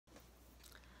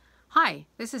Hi,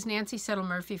 this is Nancy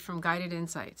Settle-Murphy from Guided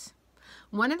Insights.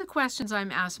 One of the questions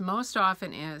I'm asked most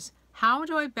often is, how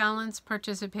do I balance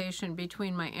participation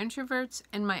between my introverts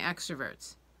and my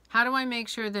extroverts? How do I make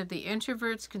sure that the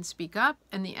introverts can speak up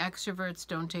and the extroverts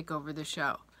don't take over the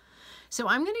show? So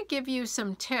I'm going to give you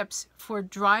some tips for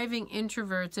driving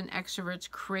introverts and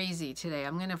extroverts crazy today.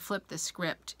 I'm going to flip the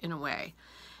script in a way.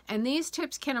 And these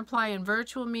tips can apply in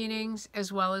virtual meetings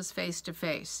as well as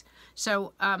face-to-face.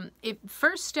 So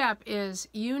first step is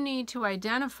you need to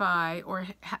identify or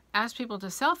ask people to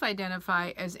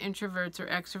self-identify as introverts or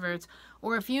extroverts,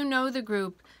 or if you know the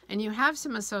group and you have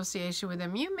some association with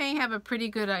them, you may have a pretty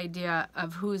good idea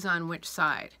of who's on which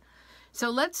side. So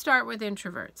let's start with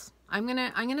introverts. I'm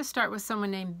gonna start with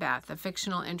someone named Beth, a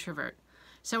fictional introvert.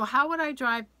 So how would I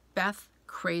drive Beth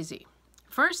crazy?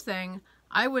 First thing,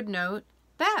 I would note,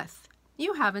 Beth,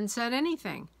 you haven't said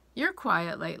anything. You're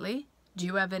quiet lately. Do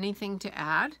you have anything to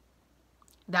add?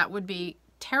 That would be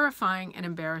terrifying and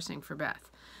embarrassing for Beth.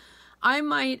 I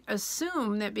might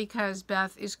assume that because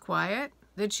Beth is quiet,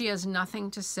 that she has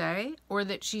nothing to say or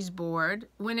that she's bored,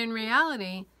 when in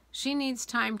reality, she needs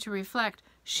time to reflect.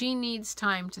 She needs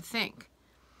time to think.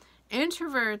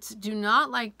 Introverts do not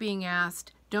like being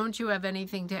asked, don't you have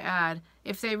anything to add,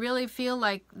 if they really feel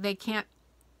like they can't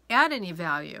add any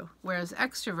value, whereas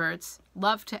extroverts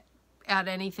love to add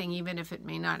anything even if it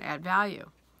may not add value.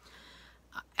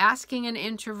 Asking an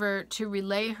introvert to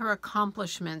relay her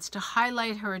accomplishments, to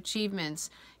highlight her achievements,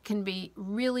 can be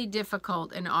really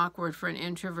difficult and awkward for an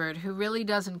introvert who really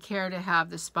doesn't care to have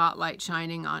the spotlight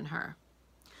shining on her.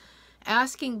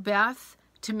 Asking Beth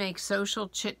to make social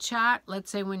chit-chat, let's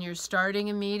say when you're starting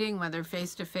a meeting, whether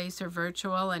face-to-face or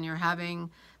virtual, and you're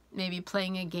maybe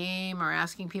playing a game or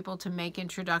asking people to make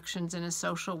introductions in a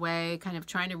social way, kind of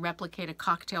trying to replicate a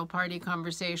cocktail party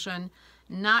conversation,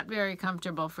 not very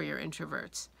comfortable for your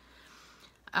introverts.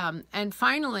 And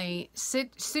finally,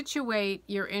 situate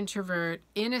your introvert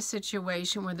in a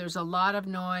situation where there's a lot of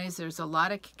noise, there's a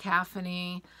lot of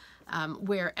cacophony,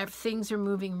 where things are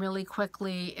moving really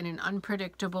quickly in an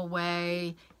unpredictable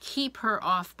way. Keep her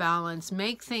off balance.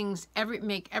 Make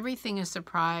everything a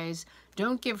surprise.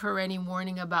 Don't give her any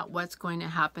warning about what's going to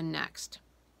happen next.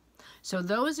 So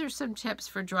those are some tips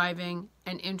for driving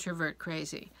an introvert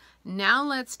crazy. Now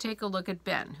let's take a look at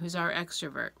Ben, who's our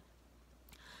extrovert.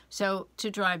 So to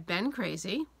drive Ben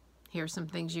crazy, here's some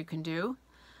things you can do.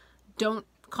 Don't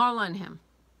call on him.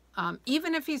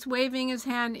 Even if he's waving his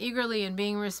hand eagerly and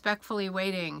being respectfully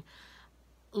waiting,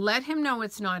 let him know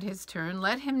it's not his turn.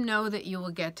 Let him know that you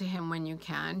will get to him when you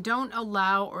can. Don't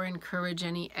allow or encourage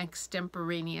any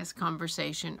extemporaneous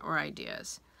conversation or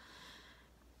ideas.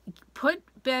 Put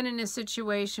Ben in a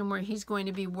situation where he's going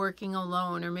to be working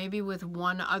alone or maybe with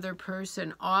one other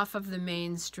person off of the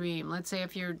mainstream. Let's say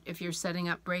if you're setting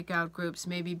up breakout groups,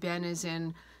 maybe Ben is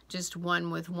in just one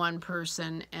with one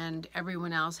person and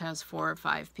everyone else has 4 or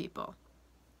 5 people.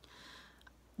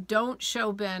 Don't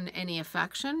show Ben any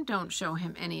affection. Don't show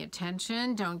him any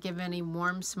attention. Don't give any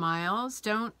warm smiles.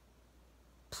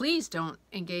 Please don't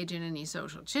engage in any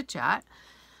social chit-chat.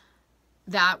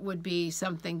 That would be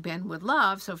something Ben would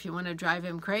love. So if you want to drive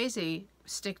him crazy,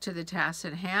 stick to the task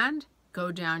at hand.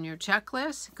 Go down your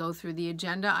checklist, go through the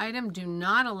agenda item. Do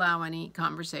not allow any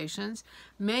conversations.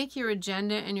 Make your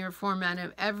agenda and your format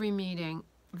of every meeting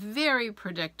very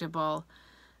predictable,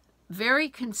 very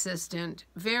consistent,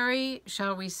 very,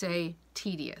 shall we say,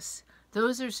 tedious.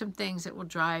 Those are some things that will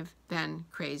drive Ben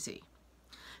crazy.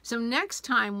 So next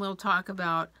time we'll talk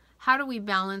about how do we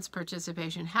balance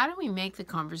participation? How do we make the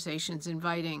conversations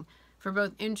inviting for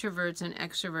both introverts and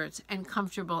extroverts and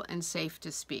comfortable and safe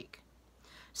to speak?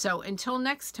 So until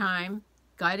next time,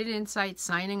 Guided Insights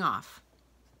signing off.